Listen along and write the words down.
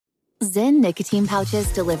Zyn nicotine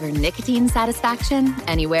pouches deliver nicotine satisfaction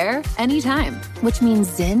anywhere, anytime, which means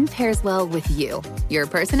Zyn pairs well with you, your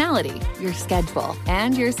personality, your schedule,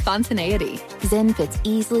 and your spontaneity. Zyn fits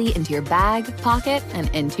easily into your bag, pocket, and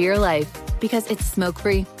into your life because it's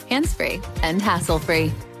smoke-free, hands-free, and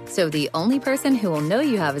hassle-free. So the only person who will know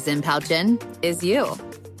you have a Zyn pouch in is you.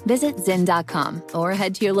 Visit Zyn.com or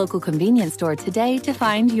head to your local convenience store today to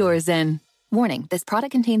find your Zyn. Warning, this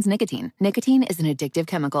product contains nicotine. Nicotine is an addictive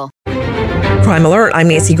chemical. Crime Alert, I'm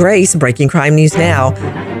Nancy Grace. Breaking crime news now.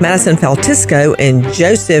 Madison Faltisco and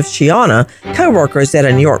Joseph Shiana, co-workers at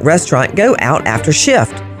a New York restaurant, go out after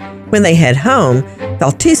shift. When they head home,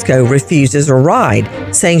 Faltisco refuses a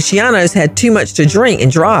ride, saying Shiano's had too much to drink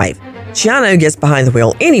and drive. Shiano gets behind the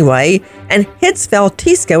wheel anyway and hits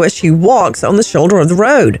Faltisco as she walks on the shoulder of the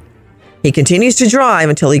road. He continues to drive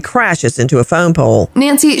until he crashes into a phone pole.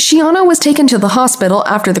 Nancy, Shiano was taken to the hospital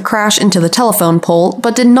after the crash into the telephone pole,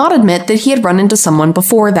 but did not admit that he had run into someone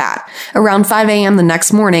before that. Around 5 a.m. the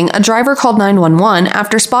next morning, a driver called 911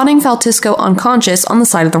 after spotting Faltisco unconscious on the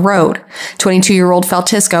side of the road. 22-year-old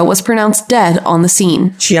Faltisco was pronounced dead on the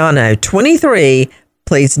scene. Shiano, 23,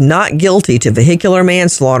 pleads not guilty to vehicular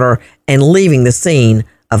manslaughter and leaving the scene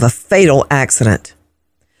of a fatal accident.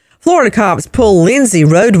 Florida cops pull Lindsay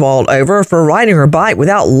Rodewald over for riding her bike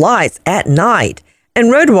without lights at night,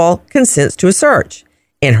 and Rodewald consents to a search.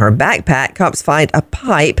 In her backpack, cops find a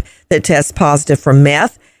pipe that tests positive for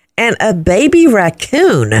meth and a baby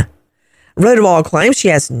raccoon. Rodewald claims she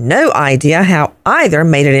has no idea how either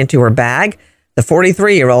made it into her bag. The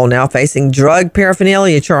 43-year-old now facing drug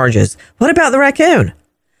paraphernalia charges. What about the raccoon?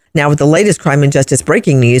 Now with the latest crime and justice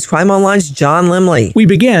breaking news, Crime Online's John Limley. We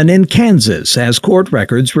begin in Kansas as court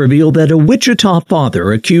records reveal that a Wichita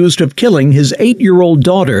father accused of killing his 8-year-old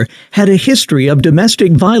daughter had a history of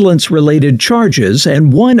domestic violence-related charges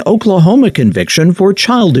and one Oklahoma conviction for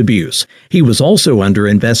child abuse. He was also under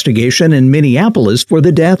investigation in Minneapolis for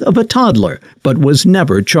the death of a toddler, but was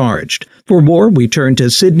never charged. For more, we turn to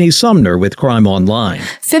Sydney Sumner with Crime Online.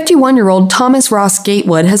 51-year-old Thomas Ross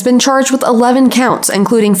Gatewood has been charged with 11 counts,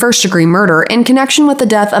 including first-degree murder, in connection with the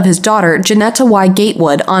death of his daughter, Janetta Y.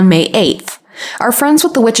 Gatewood, on May 8th. Our friends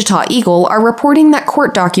with the Wichita Eagle are reporting that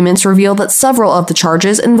court documents reveal that several of the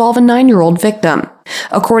charges involve a 9-year-old victim.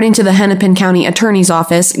 According to the Hennepin County Attorney's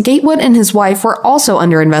Office, Gatewood and his wife were also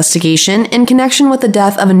under investigation in connection with the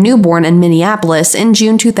death of a newborn in Minneapolis in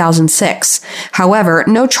June 2006. However,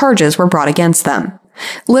 no charges were brought against them.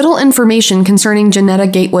 Little information concerning Janetta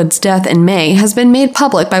Gatewood's death in May has been made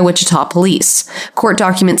public by Wichita police. Court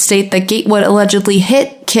documents state that Gatewood allegedly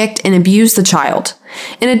hit, kicked, and abused the child.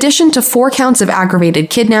 In addition to 4 counts of aggravated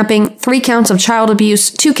kidnapping, 3 counts of child abuse,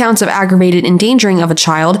 2 counts of aggravated endangering of a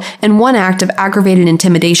child, and 1 act of aggravated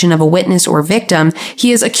intimidation of a witness or victim,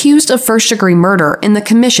 he is accused of first-degree murder in the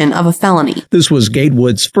commission of a felony. This was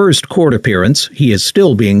Gatewood's first court appearance. He is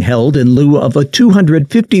still being held in lieu of a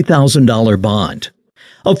 $250,000 bond.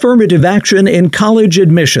 Affirmative action in college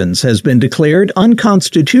admissions has been declared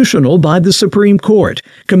unconstitutional by the Supreme Court,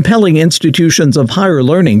 compelling institutions of higher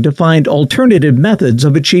learning to find alternative methods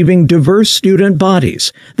of achieving diverse student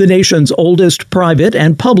bodies. The nation's oldest private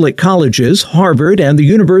and public colleges, Harvard and the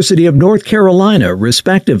University of North Carolina,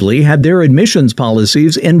 respectively, had their admissions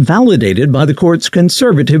policies invalidated by the court's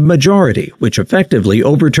conservative majority, which effectively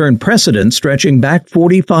overturned precedent stretching back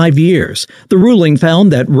 45 years. The ruling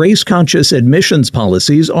found that race-conscious admissions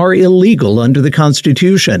policies are illegal under the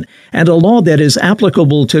Constitution, and a law that is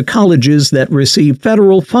applicable to colleges that receive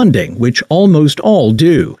federal funding, which almost all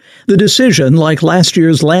do. The decision, like last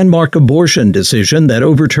year's landmark abortion decision that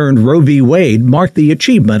overturned Roe v. Wade, marked the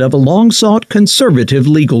achievement of a long-sought conservative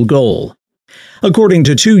legal goal. According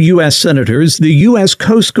to 2 U.S. senators, the U.S.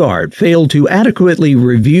 Coast Guard failed to adequately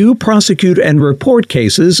review, prosecute, and report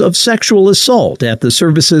cases of sexual assault at the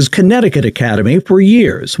service's Connecticut Academy for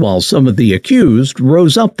years, while some of the accused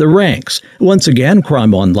rose up the ranks. Once again,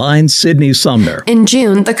 Crime Online's Sydney Sumner. In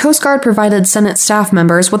June, the Coast Guard provided Senate staff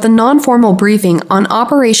members with a non-formal briefing on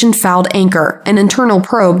Operation Fouled Anchor, an internal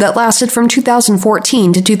probe that lasted from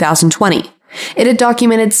 2014 to 2020. It had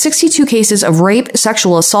documented 62 cases of rape,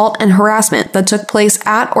 sexual assault, and harassment that took place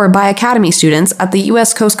at or by Academy students at the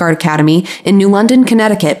U.S. Coast Guard Academy in New London,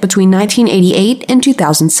 Connecticut between 1988 and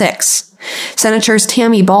 2006. Senators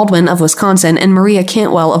Tammy Baldwin of Wisconsin and Maria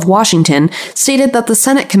Cantwell of Washington stated that the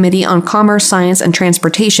Senate Committee on Commerce, Science, and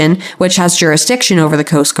Transportation, which has jurisdiction over the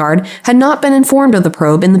Coast Guard, had not been informed of the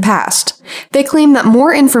probe in the past. They claim that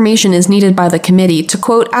more information is needed by the committee to,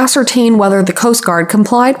 quote, ascertain whether the Coast Guard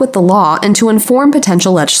complied with the law and to inform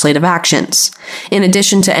potential legislative actions. In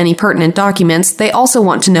addition to any pertinent documents, they also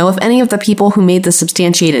want to know if any of the people who made the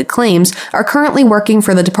substantiated claims are currently working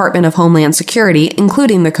for the Department of Homeland Security,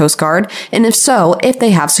 including the Coast Guard, and if so, if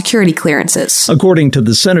they have security clearances. According to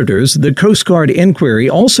the senators, the Coast Guard inquiry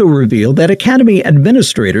also revealed that Academy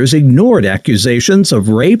administrators ignored accusations of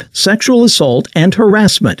rape, sexual assault, and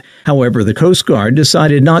harassment. However, the Coast Guard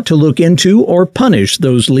decided not to look into or punish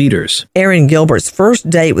those leaders. Erin Gilbert's first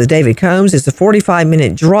date with David Combs is a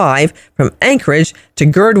 45-minute drive from Anchorage to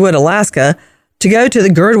Girdwood, Alaska, to go to the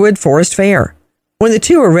Girdwood Forest Fair. When the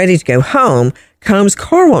two are ready to go home, Combs'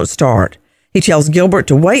 car won't start. He tells Gilbert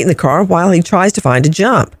to wait in the car while he tries to find a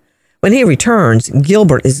jump. When he returns,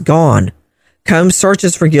 Gilbert is gone. Combs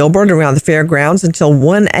searches for Gilbert around the fairgrounds until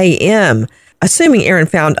 1 a.m. Assuming Erin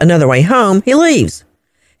found another way home, he leaves.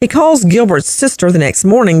 He calls Gilbert's sister the next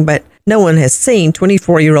morning, but no one has seen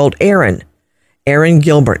 24-year-old Erin. Erin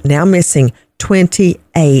Gilbert, now missing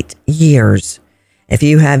 28 years. If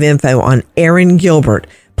you have info on Erin Gilbert,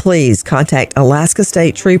 please contact Alaska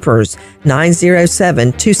State Troopers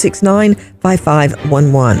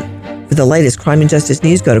 907-269-5511. For the latest crime and justice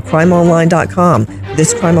news, go to crimeonline.com.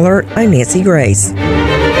 This Crime Alert, I'm Nancy Grace.